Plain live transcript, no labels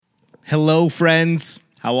Hello, friends.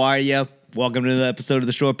 How are you? Welcome to the episode of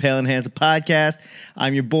the Short, Pale, and Handsome podcast.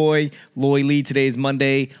 I'm your boy, Loy Lee. Today is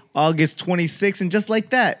Monday, August 26th, and just like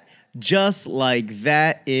that,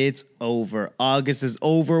 it's over. August is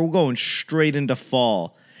over. We're going straight into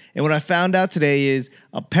fall. And what I found out today is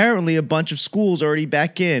apparently a bunch of schools are already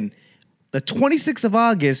back in. The 26th of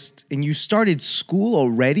August, and you started school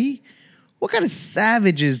already? What kind of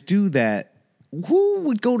savages do that? Who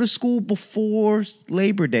would go to school before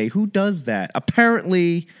Labor Day? Who does that?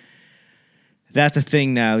 Apparently, that's a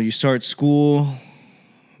thing now. You start school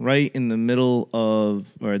right in the middle of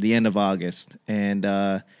or the end of August. And,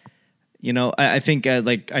 I think,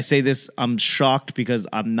 I say this, I'm shocked because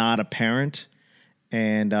I'm not a parent.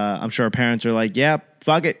 And I'm sure parents are like, yeah,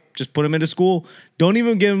 fuck it. Just put them into school. Don't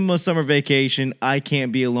even give them a summer vacation. I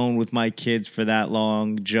can't be alone with my kids for that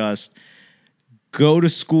long. Just go to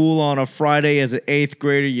school on a Friday as an 8th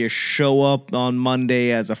grader. You show up on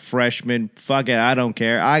Monday as a freshman. Fuck it. I don't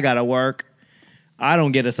care. I got to work. I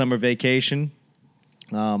don't get a summer vacation.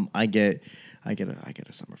 I get a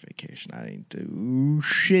summer vacation. I didn't do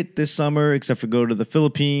shit this summer except for go to the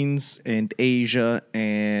Philippines and Asia,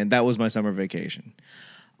 and that was my summer vacation.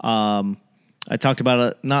 I talked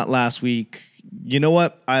about it not last week. You know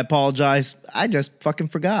what? I apologize. I just fucking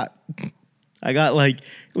forgot. I got it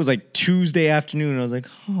was Tuesday afternoon, and I was like,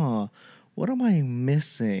 what am I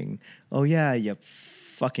missing? Oh, yeah, you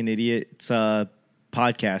fucking idiot. It's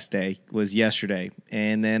podcast day was yesterday.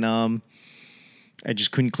 And then I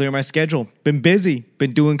just couldn't clear my schedule. Been busy.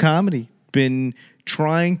 Been doing comedy. Been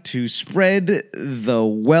trying to spread the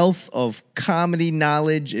wealth of comedy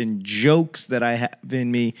knowledge and jokes that I have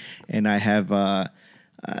in me. And I have,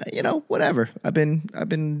 whatever. I've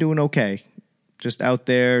been doing okay. Just out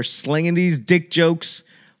there slinging these dick jokes,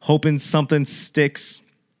 hoping something sticks,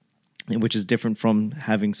 which is different from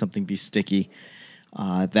having something be sticky.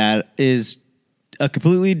 That is a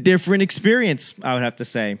completely different experience, I would have to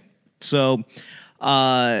say. So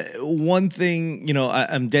one thing,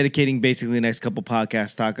 I'm dedicating basically the next couple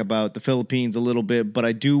podcasts talk about the Philippines a little bit, but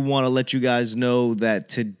I do want to let you guys know that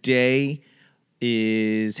today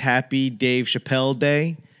is Happy Dave Chappelle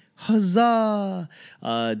Day. Huzzah!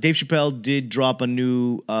 Dave Chappelle did drop a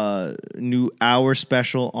new hour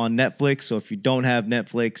special on Netflix. So if you don't have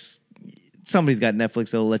Netflix, somebody's got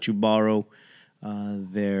Netflix that'll let you borrow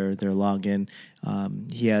their login.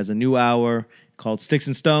 He has a new hour called Sticks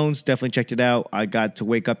and Stones. Definitely checked it out. I got to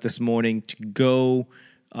wake up this morning to go.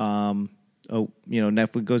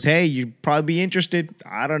 Netflix goes, hey, you'd probably be interested.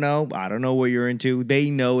 I don't know what you're into. They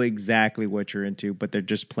know exactly what you're into, but they're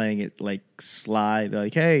just playing it like sly. They're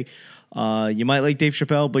like, hey, you might like Dave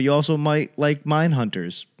Chappelle, but you also might like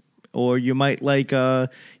Mindhunters. Or you might like,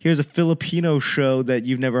 here's a Filipino show that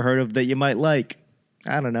you've never heard of that you might like.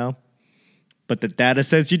 I don't know. But the data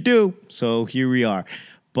says you do. So here we are.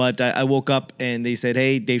 But I woke up and they said,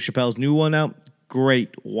 hey, Dave Chappelle's new one out.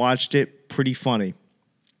 Great. Watched it. Pretty funny.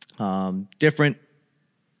 Different,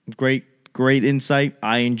 great insight.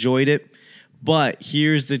 I enjoyed it, but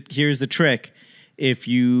here's the trick. If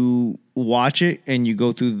you watch it and you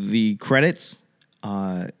go through the credits,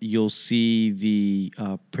 you'll see the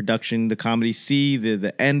production, the comedy,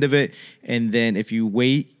 the end of it, and then if you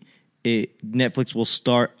wait, Netflix will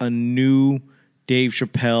start a new Dave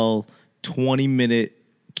Chappelle 20-minute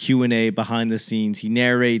Q&A behind the scenes. He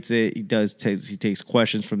narrates it. He takes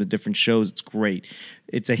questions from the different shows. It's great.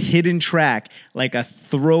 It's a hidden track, like a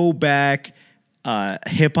throwback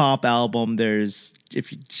hip hop album.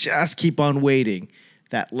 If you just keep on waiting,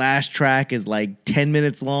 that last track is like 10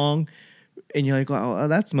 minutes long, and you're like, oh,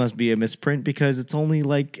 that must be a misprint because it's only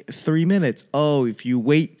like 3 minutes. Oh, if you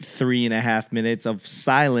wait 3.5 minutes of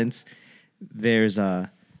silence, there's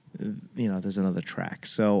another track.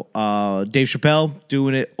 So Dave Chappelle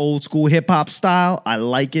doing it old school hip hop style. I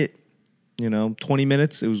like it. 20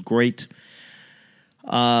 minutes. It was great.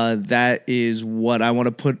 That is what I want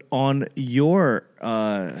to put on your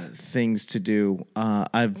things to do.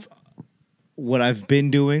 What I've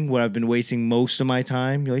been doing, what I've been wasting most of my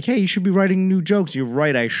time. You're like, hey, you should be writing new jokes. You're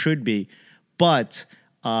right, I should be. But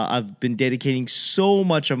I've been dedicating so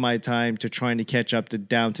much of my time to trying to catch up to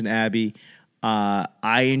Downton Abbey.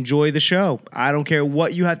 I enjoy the show. I don't care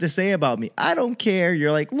what you have to say about me. I don't care.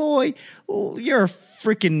 You're like, Loy, you're a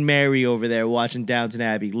freaking Mary over there watching Downton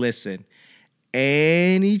Abbey. Listen,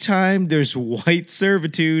 anytime there's white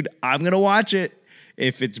servitude, I'm going to watch it.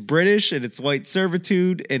 If it's British and it's white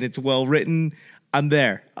servitude and it's well written, I'm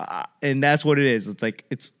there. And that's what it is. It's like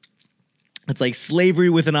slavery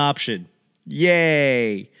with an option.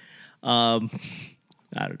 Yay. I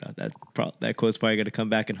don't know. That quote's probably going to come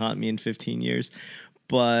back and haunt me in 15 years.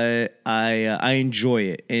 but I enjoy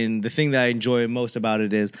it. And the thing that I enjoy most about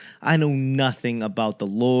it is I know nothing about the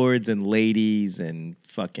lords and ladies and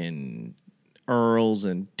fucking earls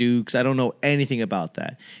and dukes. I don't know anything about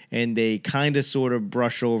that. And they kind of sort of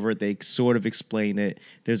brush over it. They sort of explain it.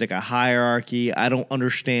 There's like a hierarchy. I don't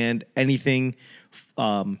understand anything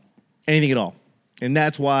at all. And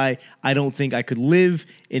that's why I don't think I could live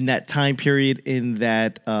in that time period, in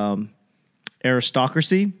that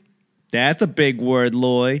aristocracy. That's a big word,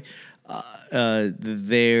 Loy.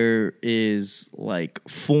 There is like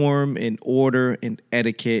form and order and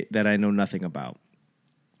etiquette that I know nothing about.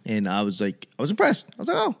 And I was impressed. I was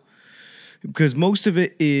like, oh. Because most of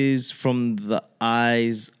it is from the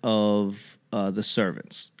eyes of the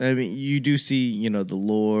servants. I mean, you do see, the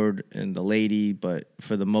lord and the lady, but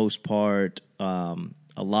for the most part, a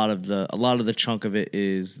lot of the chunk of it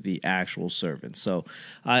is the actual servants. So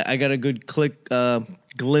I got a good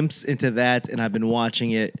glimpse into that, and I've been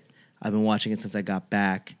watching it. I've been watching it since I got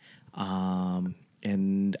back.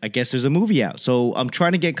 And I guess there's a movie out. So I'm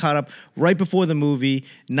trying to get caught up right before the movie.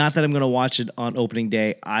 Not that I'm going to watch it on opening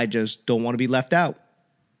day. I just don't want to be left out.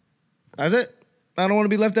 That's it. I don't want to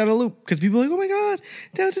be left out of the loop because people are like, oh my God,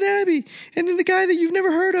 Downton Abbey. And then the guy that you've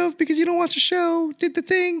never heard of because you don't watch the show did the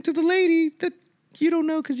thing to the lady that you don't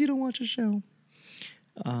know because you don't watch the show.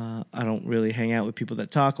 I don't really hang out with people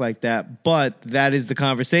that talk like that, but that is the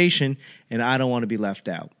conversation, and I don't want to be left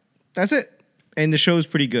out. That's it. And the show's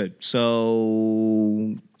pretty good.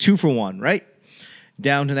 So 2 for 1, right?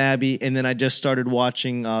 Downton Abbey. And then I just started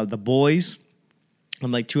watching The Boys.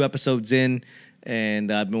 I'm like 2 episodes in, and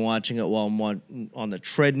I've been watching it while I'm on the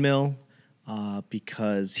treadmill.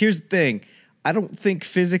 Because here's the thing. I don't think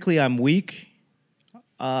physically I'm weak.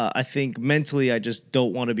 I think mentally I just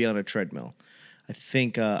don't want to be on a treadmill. I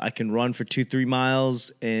think I can run for 2-3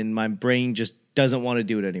 miles, and my brain just doesn't want to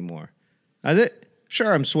do it anymore. That's it.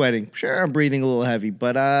 Sure, I'm sweating. Sure, I'm breathing a little heavy,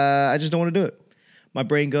 but I just don't want to do it. My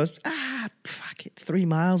brain goes, fuck it, 3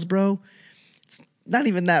 miles, bro. It's not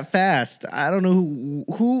even that fast. I don't know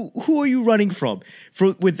who are you running from?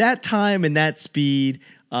 With that time and that speed,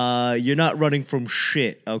 you're not running from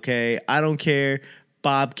shit, okay? I don't care.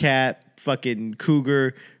 Bobcat, fucking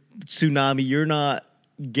cougar, tsunami, you're not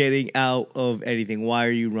getting out of anything. Why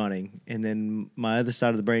are you running? And then my other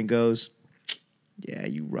side of the brain goes, yeah,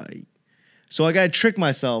 you're right. So I got to trick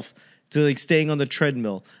myself to like staying on the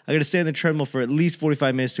treadmill. I got to stay on the treadmill for at least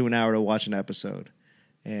 45 minutes to an hour to watch an episode.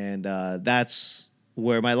 And that's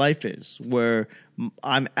where my life is, where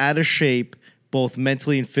I'm out of shape, both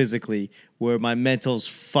mentally and physically, where my mental's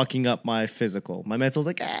fucking up my physical. My mental's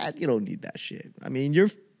like, you don't need that shit. I mean, you're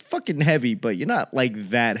fucking heavy, but you're not like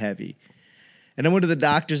that heavy. And I went to the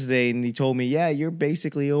doctor today, and he told me, yeah, you're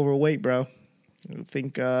basically overweight, bro. I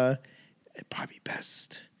think it'd probably be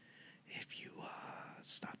best if you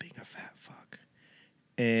stop being a fat fuck.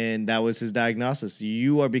 And that was his diagnosis.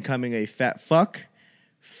 You are becoming a fat fuck.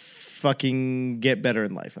 Fucking get better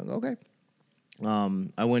in life. I was okay.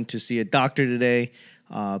 I went to see a doctor today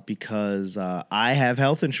because I have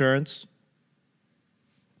health insurance.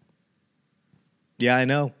 Yeah, I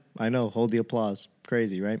know. Hold the applause.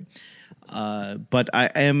 Crazy, right? But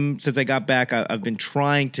since I got back, I've been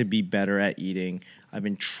trying to be better at eating. I've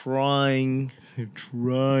been trying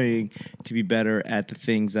to be better at the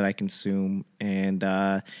things that I consume. And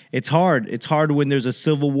it's hard. It's hard when there's a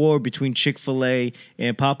civil war between Chick-fil-A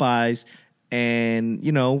and Popeyes. And,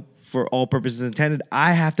 for all purposes intended,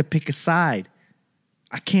 I have to pick a side.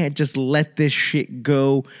 I can't just let this shit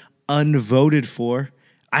go unvoted for.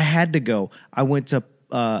 I had to go. I went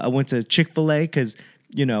to Chick-fil-A because,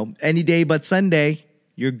 any day but Sunday,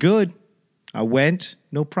 you're good. I went,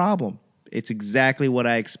 no problem. It's exactly what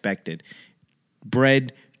I expected.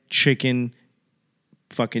 Bread, chicken,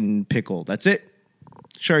 fucking pickle. That's it.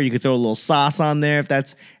 Sure, you could throw a little sauce on there if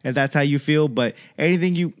that's how you feel, but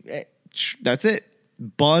anything that's it.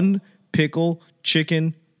 Bun, pickle,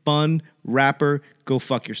 chicken, bun, wrapper, go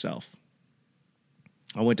fuck yourself.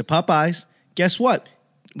 I went to Popeyes. Guess what?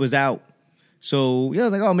 It was out. So, I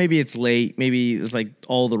was like, oh, maybe it's late. Maybe it's like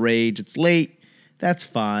all the rage. It's late. That's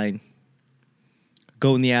fine.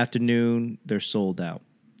 Go in the afternoon. They're sold out.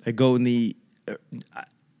 I go in the...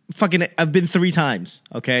 I've been 3 times,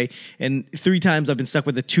 okay? And 3 times I've been stuck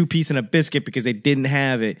with a 2-piece and a biscuit because they didn't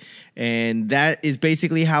have it. And that is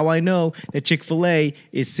basically how I know that Chick-fil-A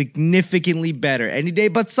is significantly better. Any day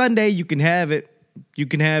but Sunday, you can have it. You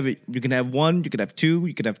can have it. You can have 1, you can have 2,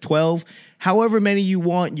 you can have 12. However many you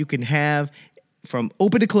want, you can have from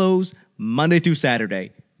open to close, Monday through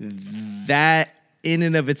Saturday. That in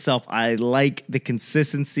and of itself, I like the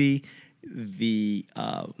consistency. the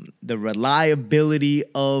reliability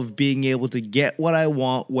of being able to get what I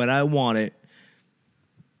want when I want it.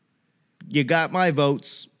 You got my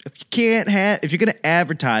votes. If you're gonna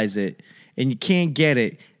advertise it and you can't get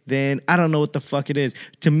it, then I don't know what the fuck it is.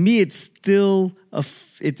 To me, it's still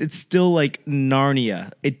it's still like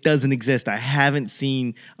Narnia. It doesn't exist. I haven't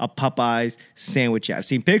seen a Popeyes sandwich yet. I've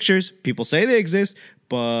seen pictures. People say they exist,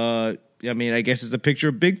 but I mean, I guess it's a picture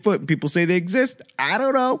of Bigfoot and people say they exist. I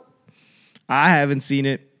don't know. I haven't seen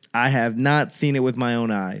it. I have not seen it with my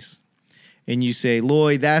own eyes. And you say,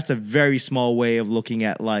 Lloyd, that's a very small way of looking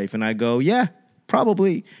at life. And I go, yeah,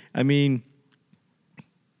 probably. I mean,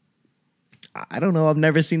 I don't know. I've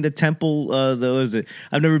never seen the temple. What is it?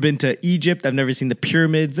 I've never been to Egypt. I've never seen the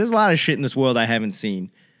pyramids. There's a lot of shit in this world I haven't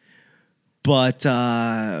seen. But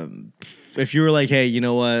if you were like, hey, you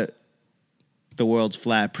know what? The world's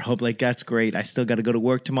flat, bro. Like, that's great. I still got to go to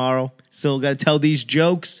work tomorrow. Still got to tell these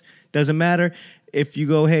jokes. Doesn't matter. If you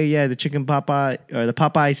go, hey, yeah, the chicken Popeye or the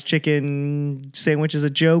Popeye's chicken sandwich is a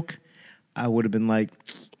joke, I would have been like,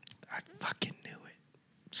 I fucking knew it.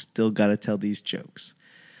 Still got to tell these jokes.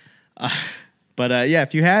 But yeah,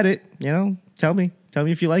 if you had it, tell me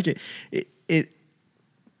if you like it.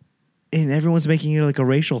 And everyone's making it like a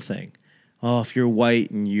racial thing. Oh, if you're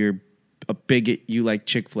white and you're a bigot, you like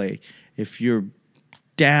Chick-fil-A. If you're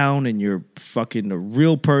down and you're fucking a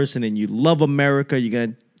real person and you love America, you're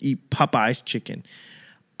going to eat Popeye's chicken.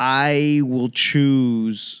 I will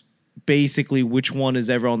choose basically which one is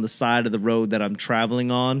ever on the side of the road that I'm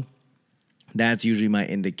traveling on. That's usually my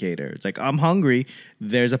indicator. It's like, I'm hungry,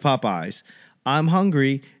 there's a Popeyes. I'm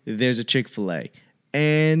hungry, there's a Chick-fil-A.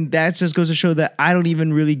 And that just goes to show that I don't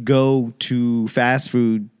even really go to fast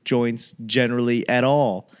food joints generally at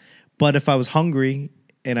all. But if I was hungry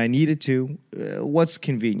and I needed to, what's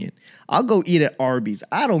convenient? I'll go eat at Arby's.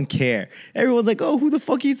 I don't care. Everyone's like, oh, who the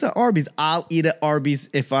fuck eats at Arby's? I'll eat at Arby's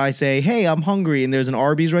if I say, hey, I'm hungry and there's an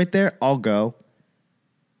Arby's right there. I'll go.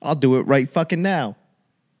 I'll do it right fucking now.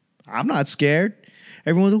 I'm not scared.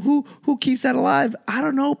 Everyone, who keeps that alive? I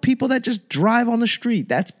don't know. People that just drive on the street.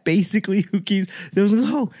 That's basically who keeps. There was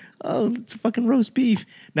like, oh, it's fucking roast beef.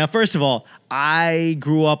 Now, first of all, I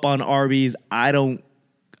grew up on Arby's.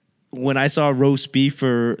 When I saw roast beef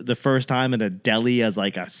for the first time in a deli as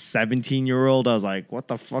like a 17-year-old, I was like, what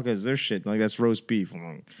the fuck is this shit? Like, that's roast beef.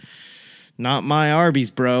 I'm like, not my Arby's,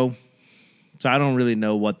 bro. So I don't really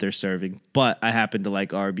know what they're serving, but I happen to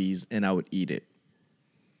like Arby's and I would eat it.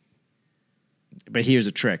 But here's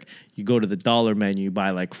a trick. You go to the dollar menu, you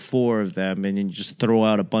buy like 4 of them, and then you just throw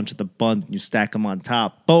out a bunch of the buns and you stack them on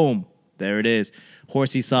top. Boom. There it is.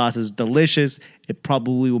 Horsey sauce is delicious. It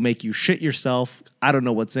probably will make you shit yourself. I don't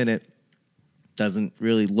know what's in it. Doesn't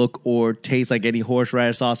really look or taste like any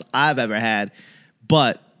horseradish sauce I've ever had.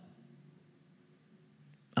 But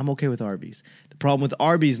I'm okay with Arby's. The problem with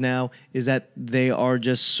Arby's now is that they are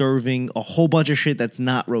just serving a whole bunch of shit that's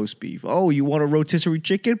not roast beef. Oh, you want a rotisserie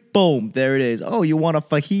chicken? Boom, there it is. Oh, you want a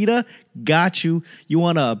fajita? Got you. You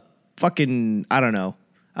want a fucking, I don't know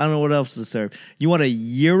what else to serve. You want a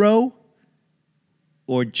gyro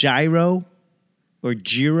or gyro or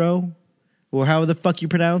gyro or however the fuck you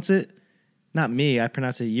pronounce it? Not me, I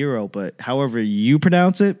pronounce it gyro, but however you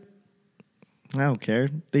pronounce it, I don't care.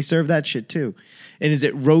 They serve that shit too. And is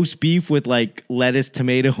it roast beef with like lettuce,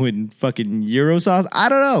 tomato, and fucking gyro sauce? I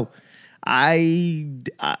don't know. I'm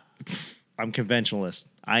conventionalist.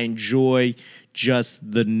 I enjoy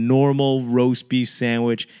just the normal roast beef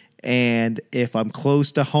sandwich. And if I'm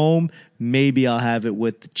close to home, maybe I'll have it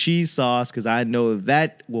with the cheese sauce because I know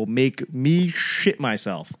that will make me shit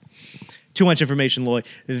myself. Too much information, Lloyd.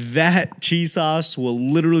 That cheese sauce will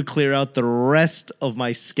literally clear out the rest of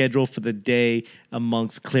my schedule for the day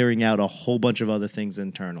amongst clearing out a whole bunch of other things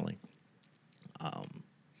internally. But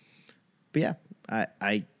yeah,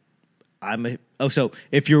 so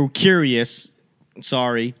if you're curious,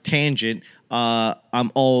 sorry, tangent,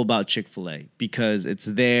 I'm all about Chick-fil-A because it's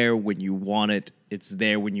there when you want it. It's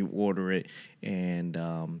there when you order it. And,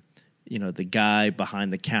 the guy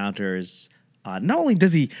behind the counter is... not only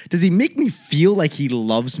does he make me feel like he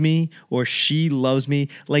loves me or she loves me,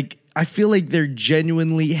 like I feel like they're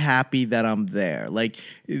genuinely happy that I'm there. Like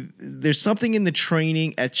there's something in the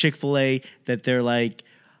training at Chick-fil-A that they're like,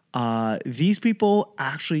 these people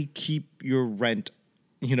actually keep your rent,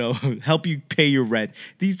 help you pay your rent.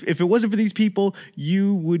 If it wasn't for these people,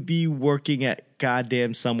 you would be working at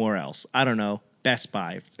goddamn somewhere else. I don't know, Best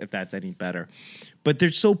Buy, if that's any better. But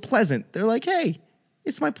they're so pleasant. They're like, hey,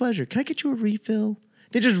 it's my pleasure. Can I get you a refill?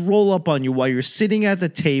 They just roll up on you while you're sitting at the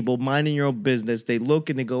table, minding your own business. They look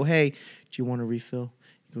and they go, hey, do you want a refill?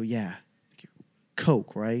 You go, yeah.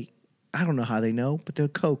 Coke, right? I don't know how they know, but they're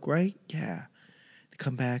Coke, right? Yeah. They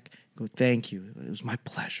come back, go, thank you. It was my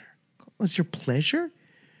pleasure. Oh, it's your pleasure?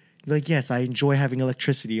 You're like, yes, I enjoy having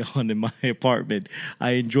electricity on in my apartment.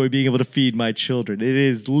 I enjoy being able to feed my children. It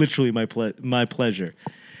is literally my pleasure.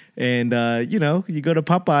 And, you go to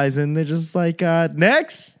Popeyes and they're just like,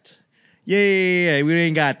 next. Yeah, we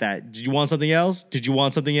ain't got that. Did you want something else? Did you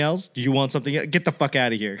want something else? Do you want something else? Get the fuck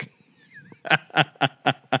out of here.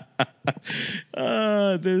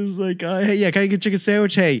 There's like, hey, yeah, can I get a chicken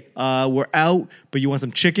sandwich? Hey, we're out, but you want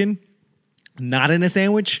some chicken? Not in a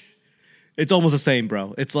sandwich? It's almost the same,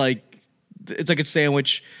 bro. It's like a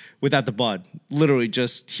sandwich without the bun. Literally,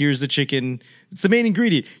 just here's the chicken. It's the main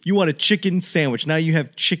ingredient. You want a chicken sandwich. Now you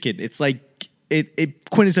have chicken. It's like it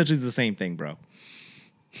quintessentially is the same thing, bro.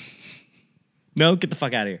 No, get the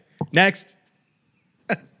fuck out of here. Next.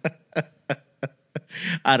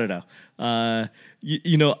 I don't know. I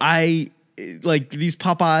like these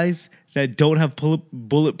Popeyes that don't have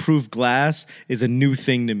bulletproof glass is a new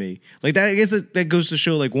thing to me. Like that, I guess that goes to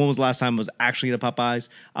show like when was the last time I was actually at a Popeyes.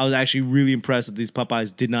 I was actually really impressed that these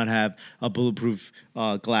Popeyes did not have a bulletproof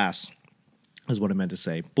glass. Is what I meant to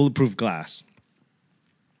say. Bulletproof glass.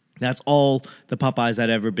 That's all the Popeyes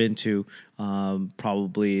I'd ever been to,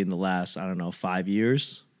 probably in the last, 5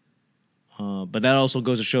 years. But that also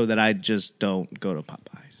goes to show that I just don't go to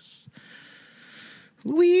Popeyes.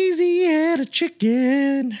 Louisiana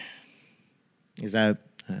chicken. Is that?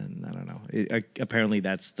 I don't know. Apparently,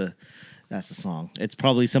 that's the song. It's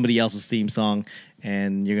probably somebody else's theme song,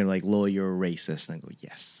 and you're gonna like, Loa, you're a racist. And I go,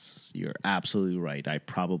 yes, you're absolutely right. I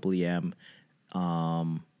probably am.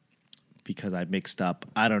 Because I mixed up,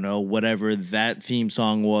 I don't know, whatever that theme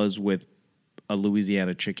song was with a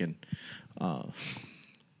Louisiana chicken.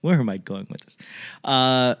 Where am I going with this?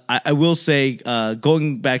 I will say,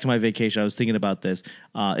 going back to my vacation, I was thinking about this.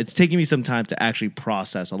 It's taking me some time to actually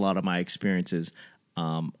process a lot of my experiences.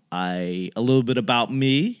 A little bit about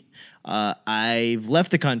me. I've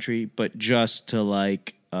left the country, but just to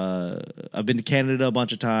like, I've been to Canada a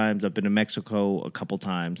bunch of times. I've been to Mexico a couple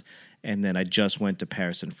times. And then I just went to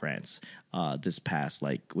Paris and France this past,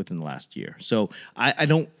 within the last year. So I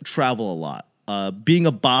don't travel a lot. Being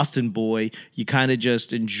a Boston boy, you kind of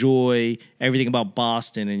just enjoy everything about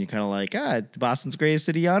Boston, and you're kind of like, Boston's the greatest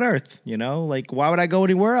city on earth, Like, why would I go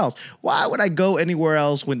anywhere else? Why would I go anywhere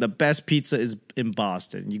else when the best pizza is in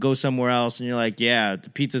Boston? You go somewhere else, and you're like, yeah, the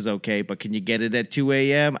pizza's okay, but can you get it at 2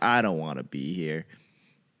 a.m.? I don't want to be here.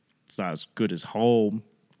 It's not as good as home.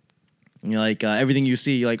 You're like, everything you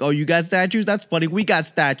see, you're like, oh, you got statues? That's funny. We got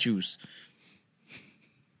statues.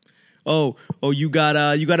 Oh, you got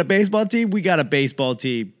a baseball team? We got a baseball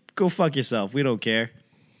team. Go fuck yourself. We don't care.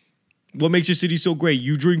 What makes your city so great?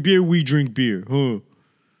 You drink beer, we drink beer. Huh?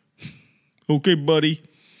 Okay, buddy.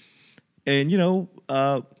 And, and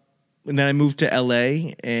then I moved to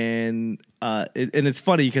LA, and it's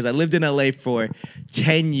funny because I lived in LA for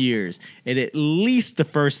 10 years. And at least the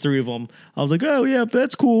first 3 of them, I was like, oh, yeah,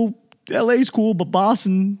 that's cool. LA's cool, but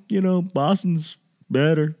Boston, Boston's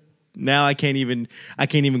better. Now I can't even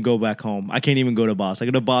go back home. I can't even go to Boston.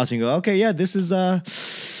 I go to Boston and go, okay, yeah, this is that's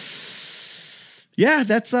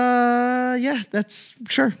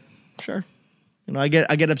sure. I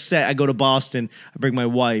get upset. I go to Boston. I bring my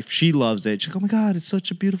wife. She loves it. She's like, oh my God, it's such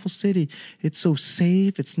a beautiful city. It's so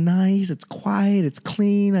safe. It's nice. It's quiet. It's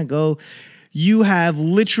clean. I go, you have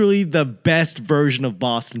literally the best version of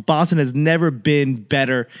Boston. Boston has never been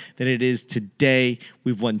better than it is today.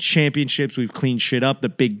 We've won championships. We've cleaned shit up. The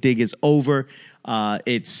big dig is over.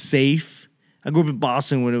 It's safe. I grew up in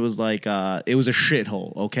Boston when it was like, it was a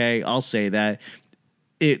shithole, okay? I'll say that.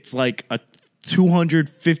 It's like a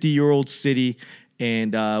 250-year-old city,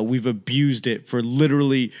 and we've abused it for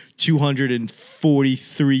literally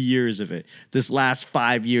 243 years of it. This last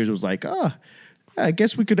 5 years was like, I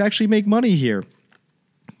guess we could actually make money here.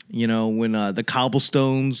 When the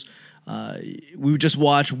cobblestones, we would just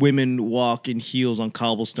watch women walk in heels on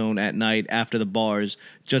cobblestone at night after the bars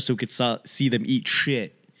just so we could see them eat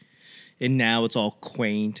shit. And now it's all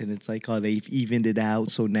quaint, and it's like, they've evened it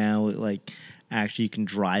out. So now, actually you can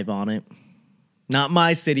drive on it. Not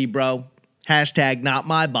my city, bro. Hashtag not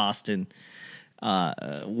my Boston.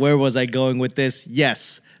 Where was I going with this?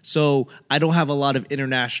 Yes. So I don't have a lot of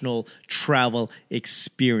international travel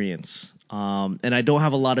experience. And I don't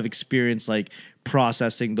have a lot of experience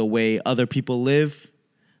processing the way other people live,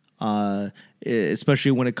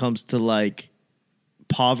 especially when it comes to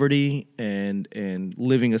poverty and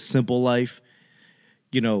living a simple life.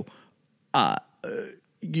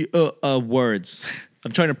 Words.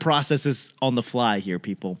 I'm trying to process this on the fly here,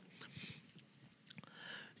 people.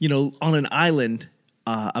 On an island,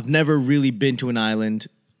 I've never really been to an island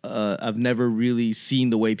I've never really seen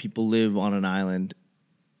the way people live on an island.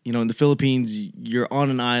 You know, in the Philippines, you're on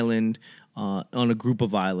an island, on a group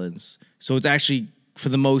of islands. So it's actually, for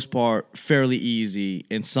the most part, fairly easy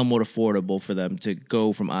and somewhat affordable for them to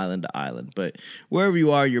go from island to island. But wherever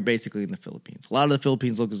you are, you're basically in the Philippines. A lot of the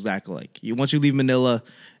Philippines look exactly like you. Once you leave Manila,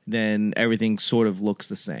 then everything sort of looks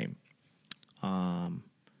the same.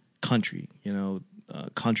 Country,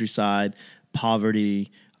 countryside,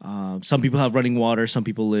 poverty. Some people have running water. Some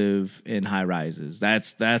people live in high rises.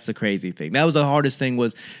 That's the crazy thing. That was the hardest thing.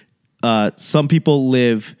 Was some people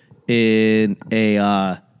live in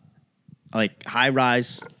a like high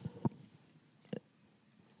rise.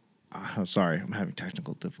 I'm sorry, I'm having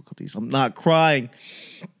technical difficulties. I'm not crying.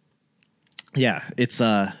 Yeah, it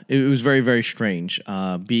was very, very strange.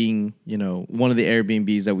 Being, one of the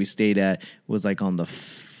Airbnbs that we stayed at was like on the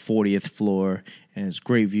 40th floor, and it's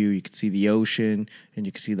great view. You could see the ocean and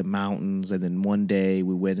you could see the mountains. And then one day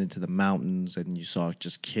we went into the mountains and you saw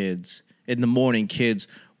just kids in the morning, kids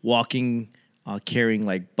walking, carrying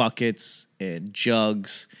like buckets and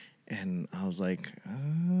jugs. And I was like,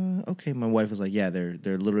 okay. My wife was like, yeah,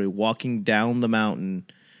 they're literally walking down the mountain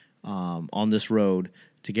on this road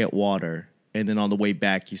to get water. And then on the way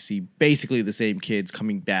back, you see basically the same kids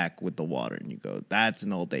coming back with the water. And you go, that's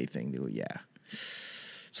an all day thing. They go, yeah.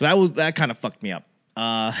 So that kind of fucked me up.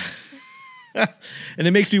 And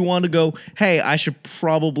it makes me want to go, hey, I should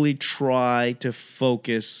probably try to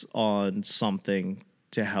focus on something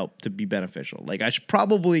to help to be beneficial. Like I should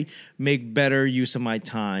probably make better use of my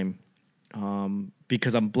time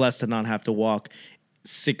because I'm blessed to not have to walk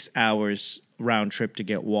 6 hours round trip to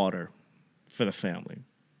get water for the family.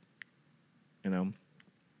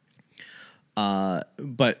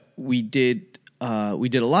 But we did a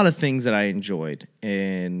lot of things that I enjoyed,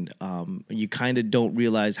 and you kind of don't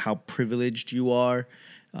realize how privileged you are,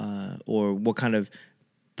 or what kind of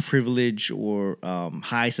privilege or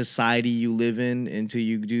high society you live in until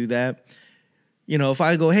you do that. If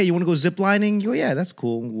I go, hey, you want to go ziplining? You go, yeah, that's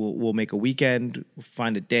cool. We'll make a weekend,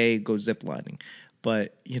 find a day, go ziplining.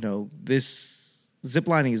 But this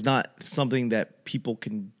ziplining is not something that people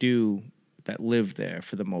can do that live there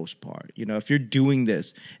for the most part. If you're doing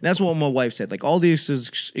this, and that's what my wife said, like all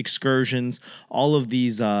these excursions, all of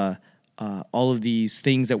these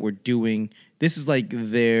things that we're doing, this is like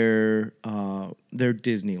their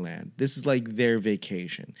Disneyland. This is like their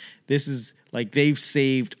vacation. This is like they've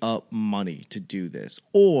saved up money to do this,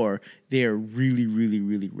 or they're really, really,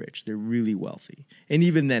 really rich. They're really wealthy. And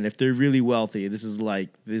even then, if they're really wealthy, this is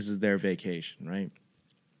their vacation, right?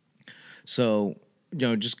 So,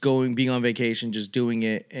 just being on vacation, just doing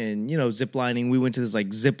it, and, ziplining. We went to this, like,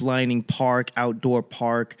 ziplining park, outdoor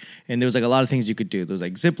park, and there was, like, a lot of things you could do. There was,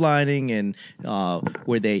 like, ziplining and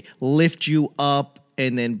where they lift you up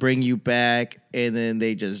and then bring you back, and then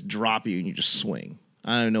they just drop you and you just swing.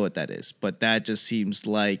 I don't know what that is, but that just seems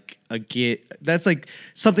like that's, like,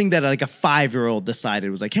 something that, like, a 5-year-old decided.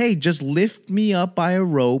 It was like, hey, just lift me up by a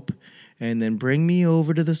rope and then bring me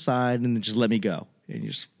over to the side and then just let me go. And you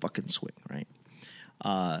just fucking swing, right?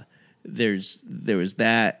 There was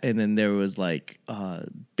that, and then there was like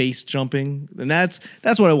base jumping, and that's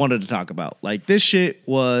what I wanted to talk about. Like this shit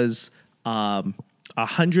was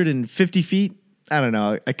 150 feet. I don't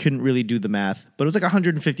know. I couldn't really do the math, but it was like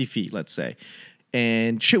 150 feet, let's say.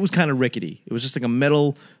 And shit was kind of rickety. It was just like a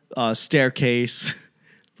metal staircase,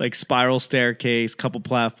 like spiral staircase, couple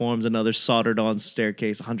platforms, another soldered on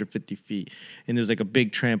staircase, 150 feet, and there's like a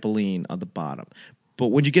big trampoline on the bottom. But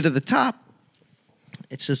when you get to the top,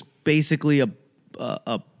 it's just basically a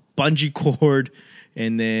bungee cord,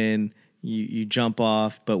 and then you jump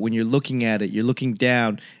off. But when you're looking at it, you're looking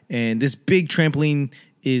down, and this big trampoline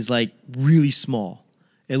is like really small.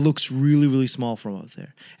 It looks really, really small from up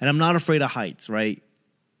there. And I'm not afraid of heights, right?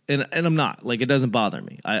 And I'm not. Like, it doesn't bother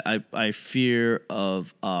me. I fear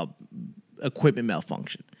of equipment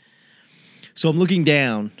malfunction. So I'm looking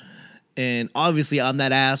down. And obviously, I'm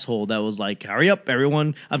that asshole that was like, hurry up,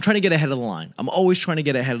 everyone. I'm trying to get ahead of the line. I'm always trying to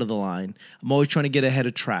get ahead of the line. I'm always trying to get ahead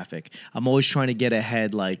of traffic. I'm always trying to get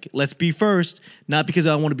ahead, like, let's be first. Not because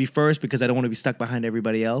I want to be first, because I don't want to be stuck behind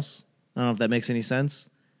everybody else. I don't know if that makes any sense.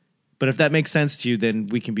 But if that makes sense to you, then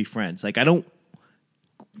we can be friends. Like, I don't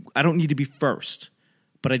need to be first.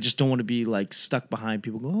 But I just don't want to be, like, stuck behind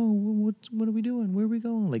people. Go, oh, what are we doing? Where are we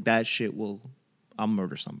going? Like, that shit I'll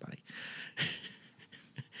murder somebody.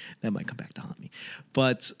 That might come back to haunt me.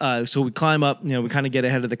 But so we climb up, we kind of get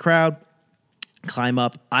ahead of the crowd, climb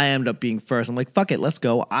up. I end up being first. I'm like, fuck it, let's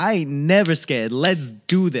go. I never scared. Let's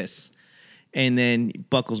do this. And then he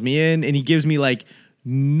buckles me in, and he gives me like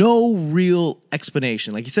no real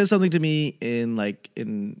explanation. Like he says something to me in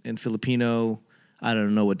Filipino. I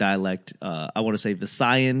don't know what dialect. I want to say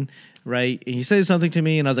Visayan, right? And he says something to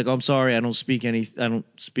me, and I was like, "Oh, I'm sorry, I don't speak any. I don't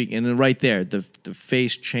speak." And then right there, the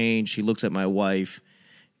face changed. He looks at my wife,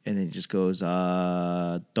 and then he just goes,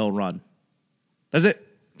 "Don't run." That's it.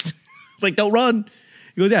 It's like, "Don't run."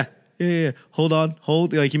 He goes, "Yeah. Hold on,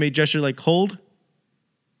 hold." Like he made gesture, like hold.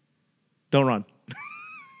 Don't run.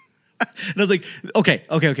 And I was like, okay.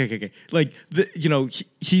 Like,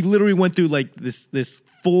 he literally went through like this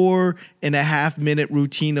 4.5 minute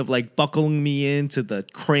routine of like buckling me into the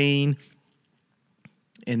crane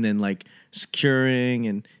and then like securing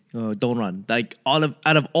and don't run. Like out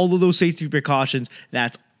of all of those safety precautions,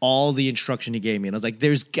 that's all the instruction he gave me. And I was like,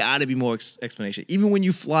 there's got to be more explanation. Even when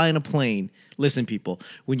you fly in a plane, listen, people,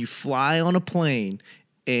 when you fly on a plane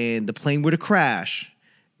and the plane were to crash,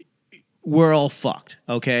 we're all fucked,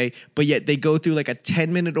 okay? But yet they go through like a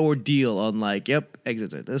 10-minute ordeal on like, yep,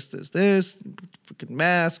 exits are this, freaking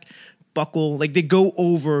mask, buckle. Like they go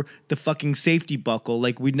over the fucking safety buckle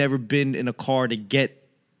like we'd never been in a car to get,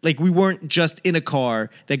 like we weren't just in a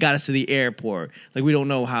car that got us to the airport. Like we don't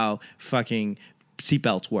know how fucking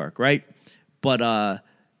seatbelts work, right? But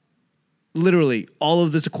literally all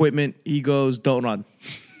of this equipment, he goes, don't run.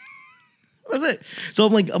 That's it. So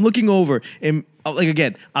I'm looking over and like,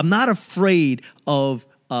 again, I'm not afraid of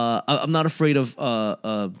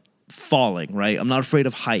falling, right? I'm not afraid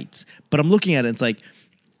of heights, but I'm looking at it. It's like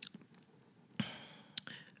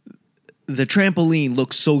the trampoline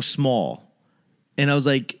looks so small. And I was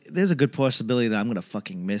like, there's a good possibility that I'm going to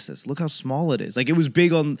fucking miss this. Look how small it is. Like it was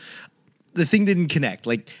big on, the thing didn't connect.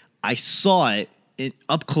 Like I saw it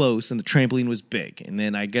up close and the trampoline was big. And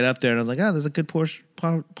then I get up there and I was like, there's a good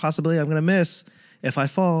possibility I'm going to miss if I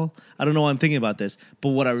fall. I don't know why I'm thinking about this. But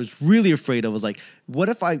what I was really afraid of was like, what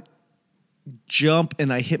if I jump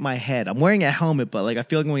and I hit my head? I'm wearing a helmet, but like I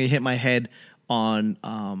feel like I'm going to hit my head on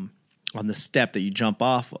the step that you jump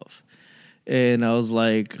off of. And I was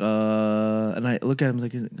like, and I look at him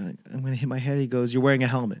like, I'm going to hit my head. He goes, you're wearing a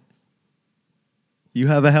helmet. You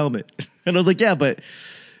have a helmet. And I was like, yeah, but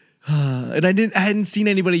and I hadn't seen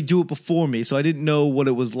anybody do it before me, so I didn't know what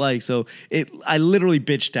it was like. So I literally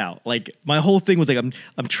bitched out. Like my whole thing was like,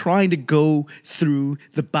 I'm trying to go through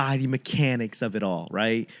the body mechanics of it all,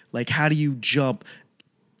 right? Like how do you jump?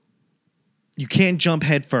 You can't jump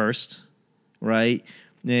head first, right?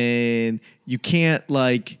 And you can't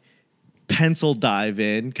like pencil dive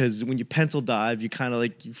in, because when you pencil dive, you kind of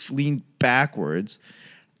like you lean backwards.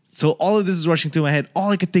 So all of this is rushing through my head.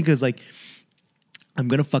 All I could think of is like, I'm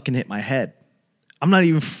going to fucking hit my head. I'm not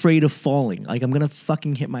even afraid of falling. Like, I'm going to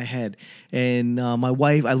fucking hit my head. And my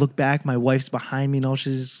wife, I look back, my wife's behind me and all,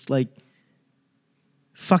 she's just like,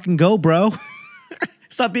 fucking go, bro.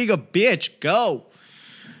 Stop being a bitch. Go.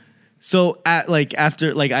 So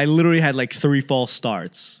after I literally had like 3 false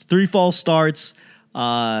starts. 3 false starts,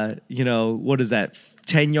 what is that?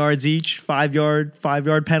 10 yards each,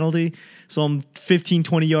 5-yard penalty. So I'm 15,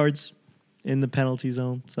 20 yards in the penalty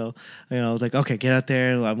zone. So, I was like, okay, get out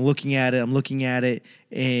there. I'm looking at it.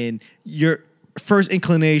 And your first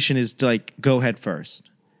inclination is to like go head first.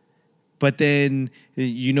 But then,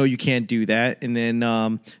 you can't do that. And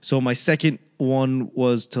then, so my second one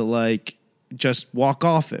was to like just walk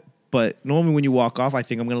off it. But normally when you walk off, I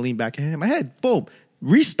think I'm going to lean back and hit my head. Boom.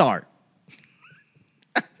 Restart.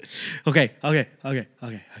 Okay. Here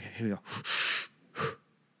we go.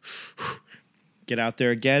 Get out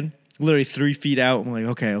there again. Literally 3 feet out. I'm like,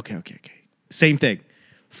 okay. Same thing.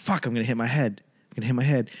 Fuck, I'm going to hit my head.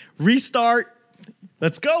 Restart.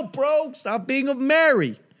 Let's go, bro. Stop being a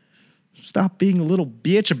Mary. Stop being a little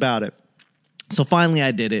bitch about it. So finally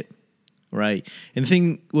I did it, right? And the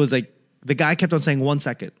thing was like, the guy kept on saying 1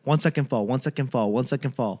 second. 1 second fall, 1 second fall, 1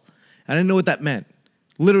 second fall. I didn't know what that meant.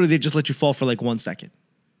 Literally, they just let you fall for like 1 second.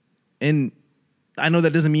 And I know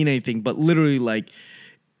that doesn't mean anything, but literally like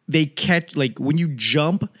they catch, like when you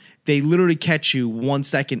jump, they literally catch you 1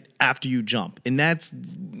 second after you jump. And that's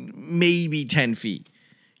maybe 10 feet.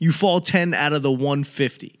 You fall 10 out of the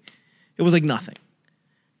 150. It was like nothing.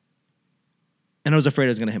 And I was afraid I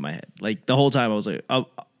was going to hit my head. Like the whole time I was like,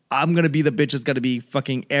 I'm going to be the bitch that's going to be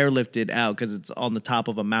fucking airlifted out because it's on the top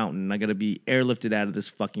of a mountain. I got to be airlifted out of this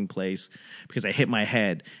fucking place because I hit my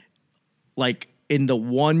head. Like in the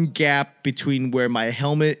one gap between where my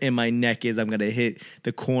helmet and my neck is, I'm going to hit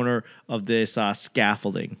the corner of this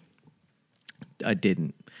scaffolding. I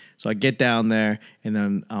didn't. So I get down there and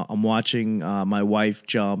then I'm watching my wife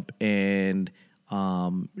jump and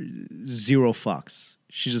 0 fucks.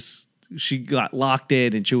 She got locked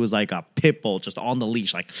in and she was like a pit bull just on the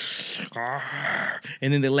leash, like,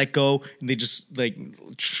 and then they let go and they just like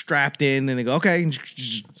strapped in and they go, okay, and she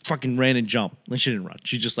just fucking ran and jumped. Like she didn't run.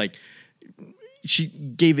 She just like she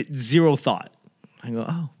gave it zero thought. I go,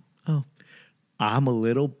 oh, I'm a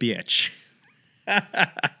little bitch.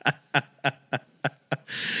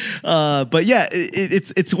 But yeah,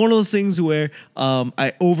 it's one of those things where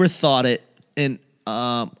I overthought it, and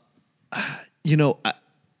I've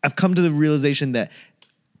come to the realization that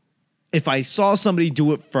if I saw somebody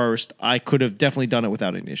do it first, I could have definitely done it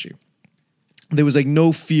without an issue. There was like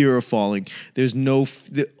no fear of falling. There's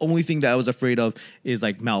the only thing that I was afraid of is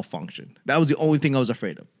like malfunction. That was the only thing I was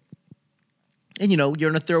afraid of. And you're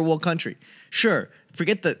in a third world country. Sure,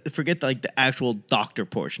 forget the like the actual doctor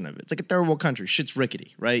portion of it. It's like a third world country. Shit's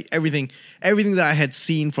rickety, right? Everything that I had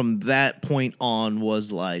seen from that point on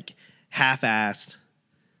was like half-assed.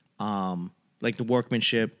 Like the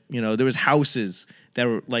workmanship, there was houses that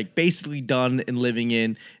were like basically done and living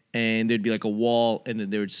in, and there'd be like a wall, and then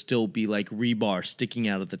there would still be like rebar sticking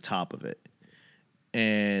out at the top of it.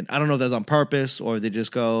 And I don't know if that's on purpose or they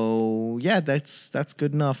just go, yeah, that's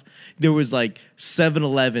good enough. There was like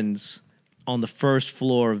 7-Elevens on the first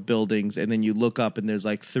floor of buildings, and then you look up and there's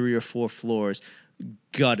like 3 or 4 floors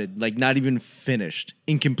gutted, like not even finished,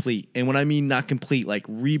 incomplete. And when I mean not complete, like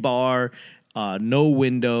rebar, no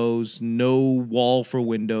windows, no wall for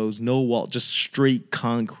windows, no wall, just straight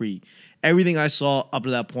concrete. Everything I saw up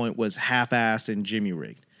to that point was half-assed and jimmy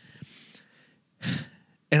rigged.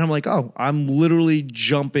 And I'm like, oh, I'm literally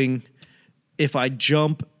jumping. If I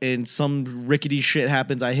jump and some rickety shit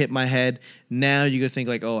happens, I hit my head. Now you're going to think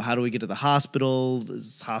like, oh, how do we get to the hospital? Is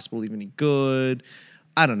this hospital even any good?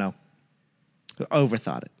 I don't know. I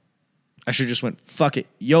overthought it. I should have just went, fuck it,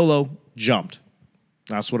 YOLO, jumped.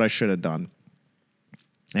 That's what I should have done.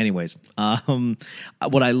 Anyways,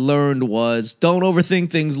 what I learned was don't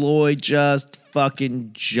overthink things, Lloyd. Just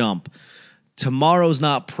fucking jump. Tomorrow's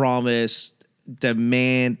not promised.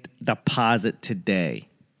 Demand deposit today.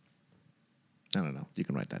 I don't know. You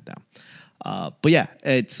can write that down. But yeah,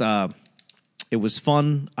 it was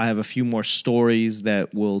fun. I have a few more stories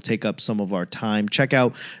that will take up some of our time. Check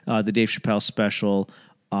out the Dave Chappelle special.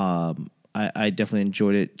 I definitely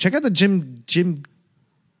enjoyed it. Check out the Jim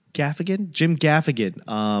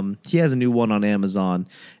Gaffigan. He has a new one on Amazon,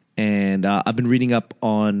 and I've been reading up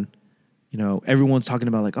on. Everyone's talking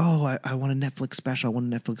about like, oh, I want a Netflix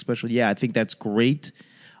special. Yeah, I think that's great.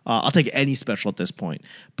 I'll take any special at this point,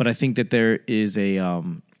 but I think that there is a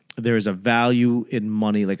value in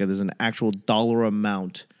money, like there's an actual dollar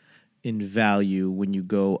amount in value when you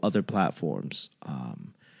go other platforms.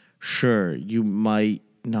 Sure, you might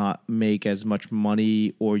not make as much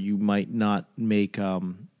money, or you might not make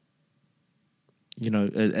as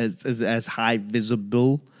high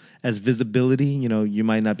visibility. You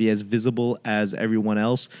might not be as visible as everyone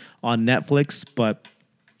else on Netflix, but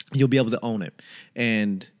you'll be able to own it.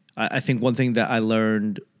 And I think one thing that I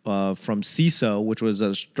learned from CISO, which was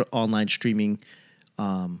an online streaming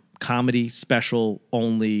comedy special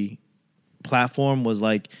only platform, was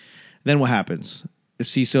like, then what happens? If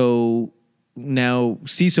CISO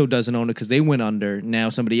doesn't own it because they went under, now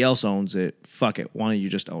somebody else owns it. Fuck it. Why don't you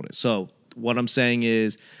just own it? So what I'm saying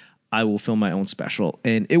is I will film my own special,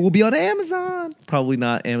 and it will be on Amazon. Probably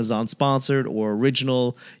not Amazon sponsored or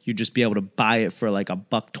original. You'd just be able to buy it for like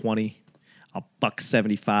 $1.20,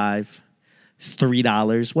 $1.75,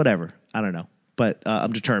 $3, whatever. I don't know, but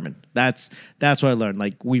I'm determined. That's what I learned.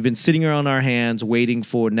 Like, we've been sitting here on our hands waiting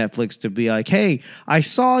for Netflix to be like, hey, I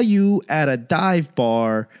saw you at a dive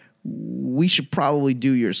bar. We should probably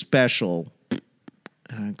do your special.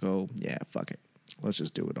 And I go, yeah, fuck it. Let's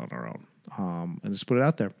just do it on our own. And just put it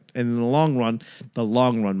out there. And in the long run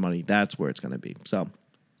money, that's where it's going to be. So,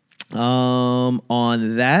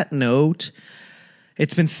 on that note,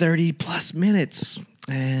 it's been 30 plus minutes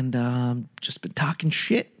and just been talking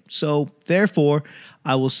shit. So, therefore,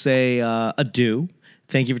 I will say adieu.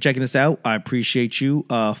 Thank you for checking this out. I appreciate you.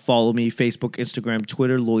 Follow me, Facebook, Instagram,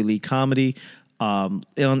 Twitter, Lloyd Lee Comedy. On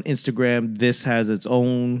Instagram, this has its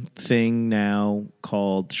own thing now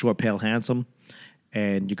called Short Pale Handsome.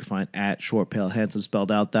 And you can find at Short Pale Handsome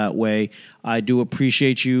spelled out that way. I do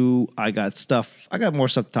appreciate you. I got more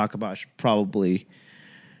stuff to talk about. I should probably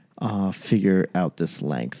figure out this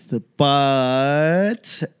length.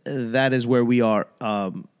 But that is where we are.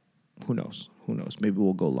 Who knows? Maybe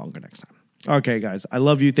we'll go longer next time. Okay, guys. I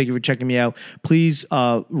love you. Thank you for checking me out. Please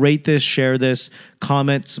rate this, share this,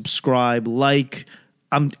 comment, subscribe, like.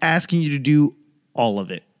 I'm asking you to do all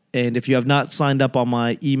of it. And if you have not signed up on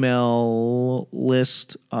my email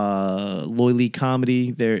list, Lloyd Lee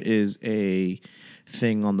Comedy, there is a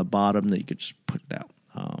thing on the bottom that you could just put it out.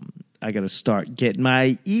 I got to start getting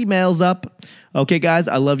my emails up. Okay, guys,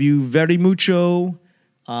 I love you very mucho.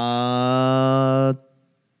 Yep,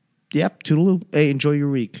 toodaloo. Hey, enjoy your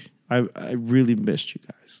week. I really missed you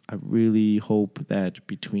guys. I really hope that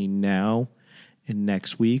between now and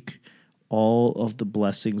next week, all of the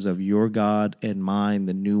blessings of your God and mine,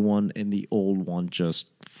 the new one and the old one, just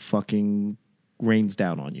fucking rains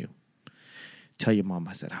down on you. Tell your mom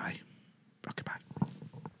I said hi. Okay, bye.